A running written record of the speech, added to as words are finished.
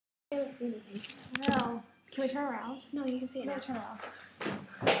don't see anything. No. Can we turn around? No, you can see it now. No, turn around.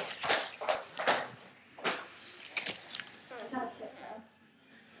 That's it,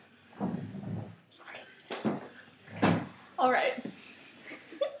 bro. Alright.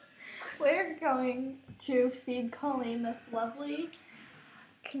 We're going to feed Colleen this lovely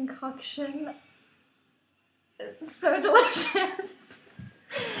concoction. It's so delicious.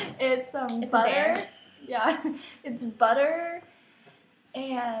 It's It's butter. Yeah. It's butter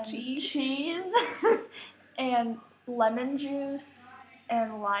and Cheese. and lemon juice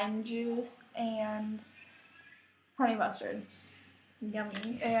and lime juice and honey mustard.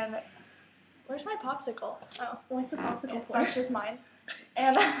 Yummy. And where's my popsicle? Oh, What's the popsicle for? that's just mine.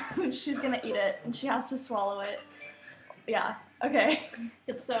 And she's gonna eat it, and she has to swallow it. Yeah. Okay.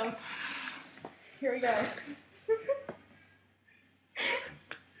 So here we go.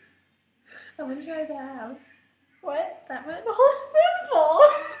 How much do I have? What? That much? The whole spoonful.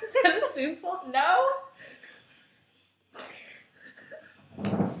 Is that a spoonful? No.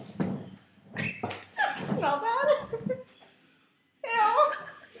 Smell bad? Ew.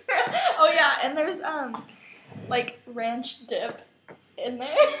 Oh yeah, and there's like ranch dip in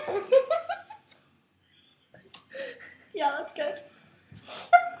there. Yeah, that's good.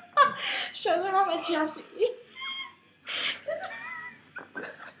 Show them how much you have to eat.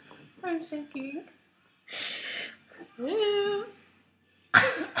 I'm shaking. Ooh.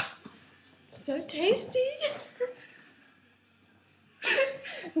 So tasty.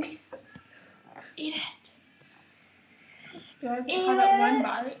 Eat it. Do I have to have it one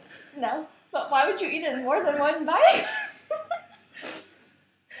bite? No. But why would you eat it in more than one bite?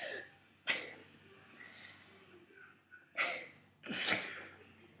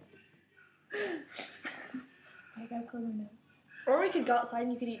 I gotta close my nose. Or we could go outside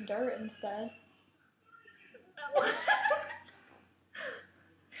and you could eat dirt instead.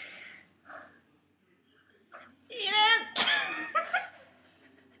 Eat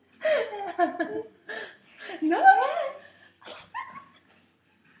it! No!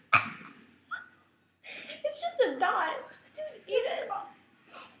 It's just a dot. Just eat it.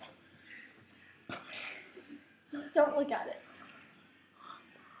 Just don't look at it.